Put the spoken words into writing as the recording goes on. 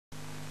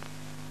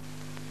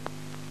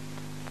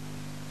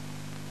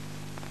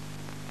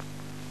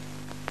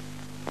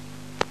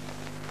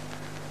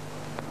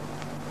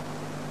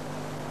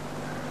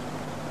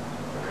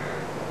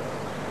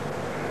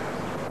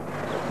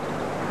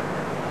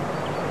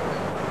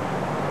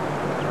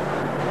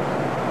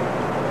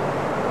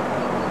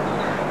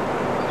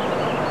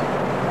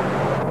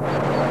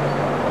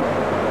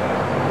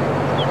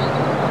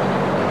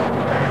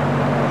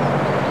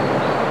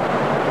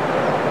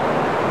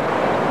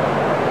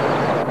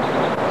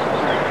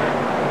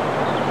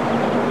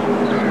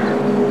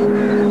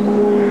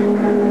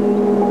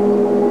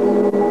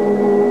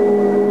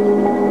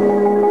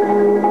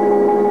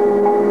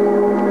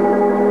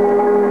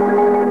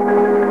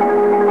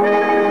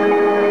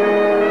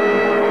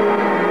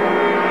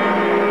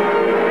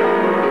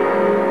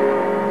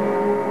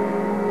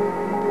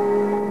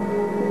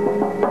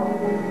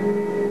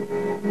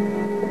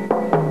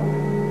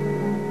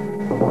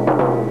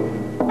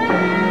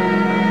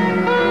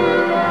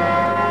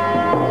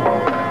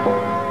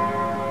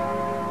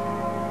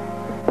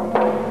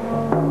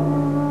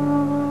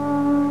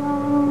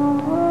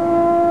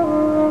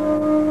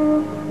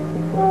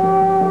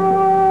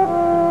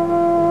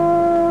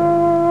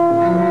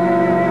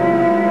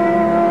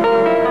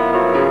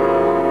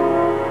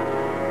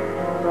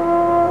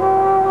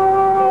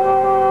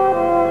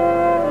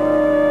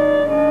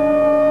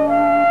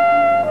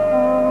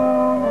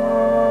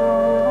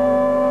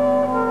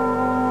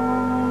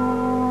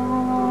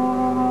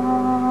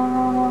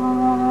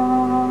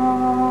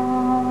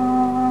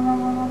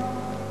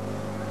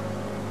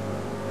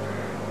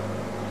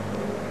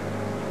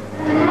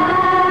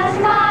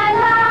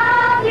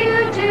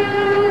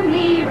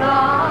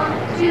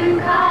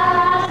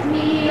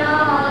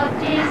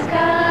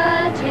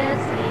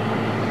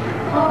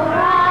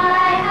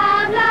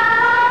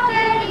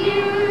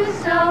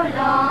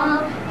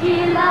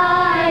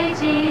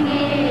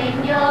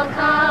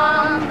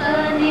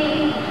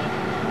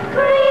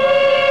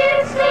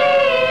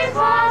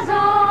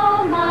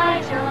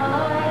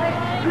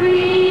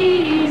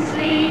green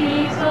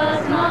sleeves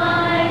was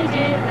my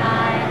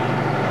delight.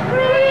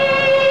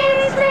 Green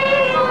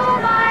sleeves for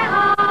my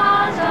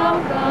heart of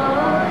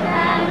gold,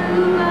 and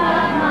who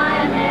are my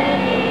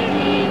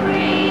lady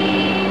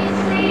green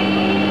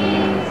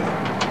sleeves?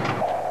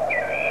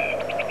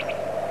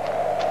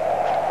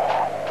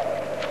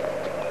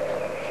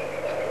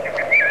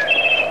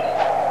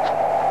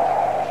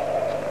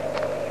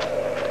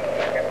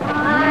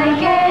 I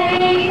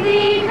gave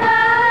thee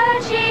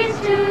kerchiefs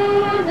to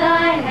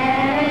thy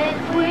head,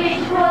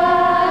 which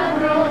were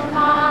both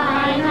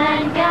fine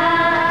and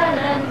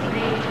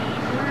gallantly.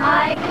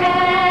 I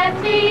kept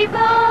thee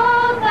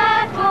both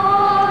at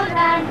board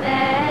and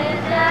bed,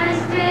 and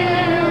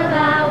still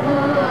thou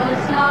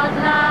wouldst not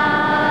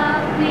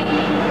love me.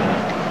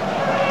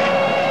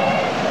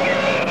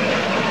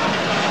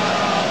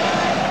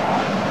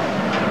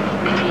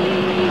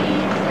 Green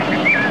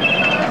sleeves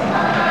was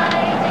my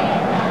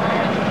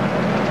delight.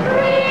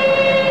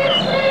 Green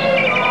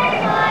sleeves was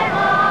my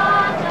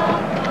heart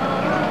of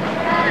gold,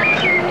 and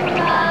you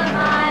are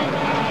my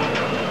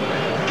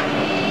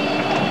lady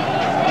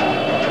green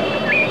sleeves.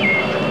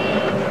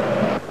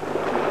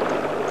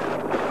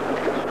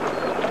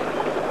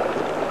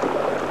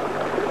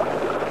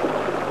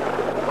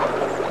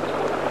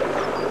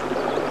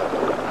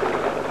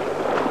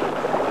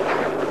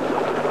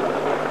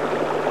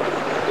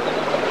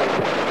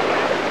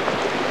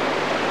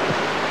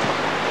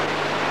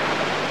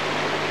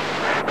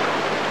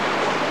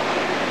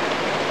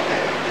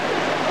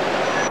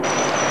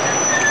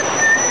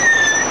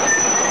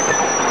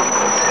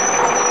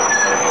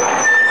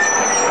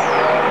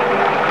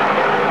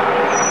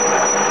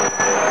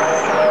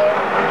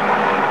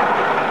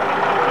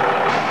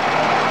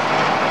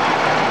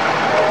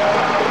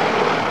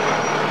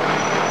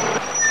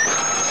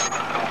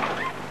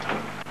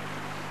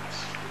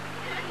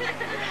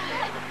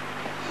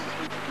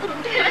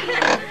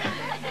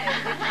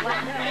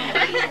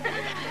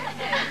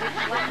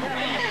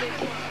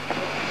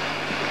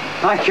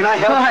 Hi, can I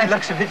help? Oh, it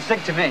looks a bit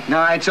sick to me.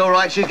 No, it's all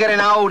right. She's getting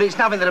old. It's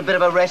nothing that a bit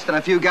of a rest and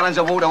a few gallons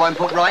of water won't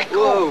put right.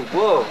 Whoa,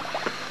 whoa.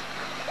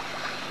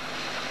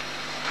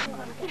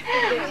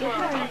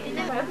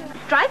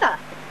 Driver,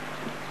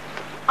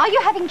 are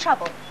you having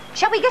trouble?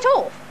 Shall we get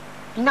off?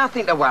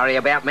 Nothing to worry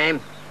about, ma'am.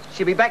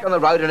 She'll be back on the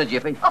road in a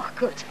jiffy. Oh,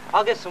 good.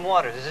 I'll get some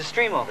water. There's a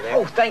stream over there.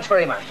 Oh, thanks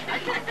very much.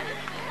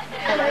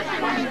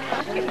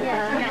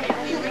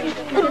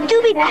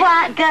 Do be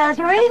quiet, girls.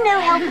 You're really no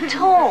help at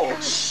all.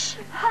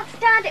 Can't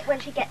stand it when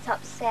she gets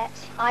upset.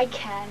 I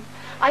can.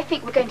 I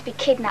think we're going to be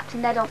kidnapped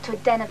and led off to a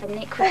den of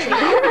iniquity.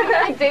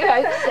 I do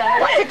hope so.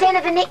 What's a den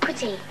of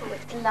iniquity? Oh,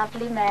 it's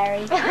lovely,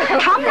 Mary.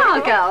 Come now,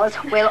 girls.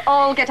 We'll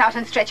all get out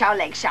and stretch our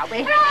legs, shall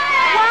we? One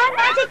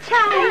at a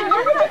time.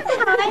 One at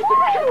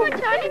a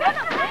time.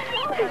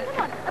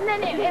 Come on. And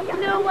then it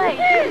flew away.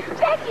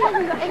 Jackie!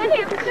 And then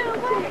it flew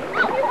away.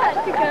 You had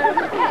to go.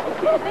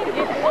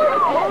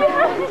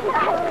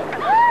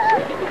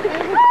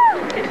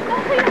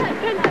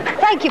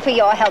 Thank you for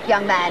your help,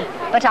 young man.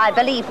 But I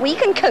believe we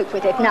can cope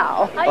with it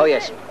now. Oh,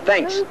 yes.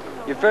 Thanks.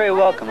 You're very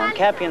welcome. I'm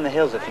camping in the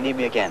hills if you need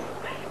me again.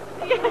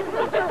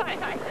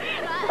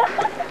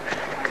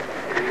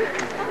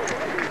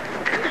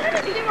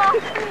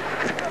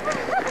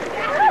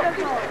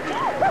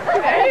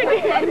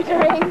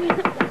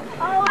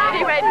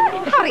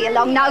 Hurry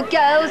along now,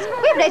 girls.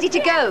 We're ready to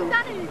go.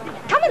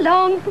 Come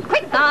along.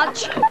 Quick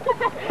march.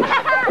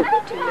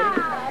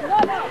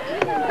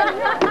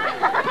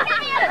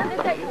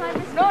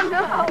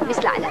 Miss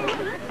Lilac.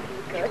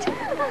 Good.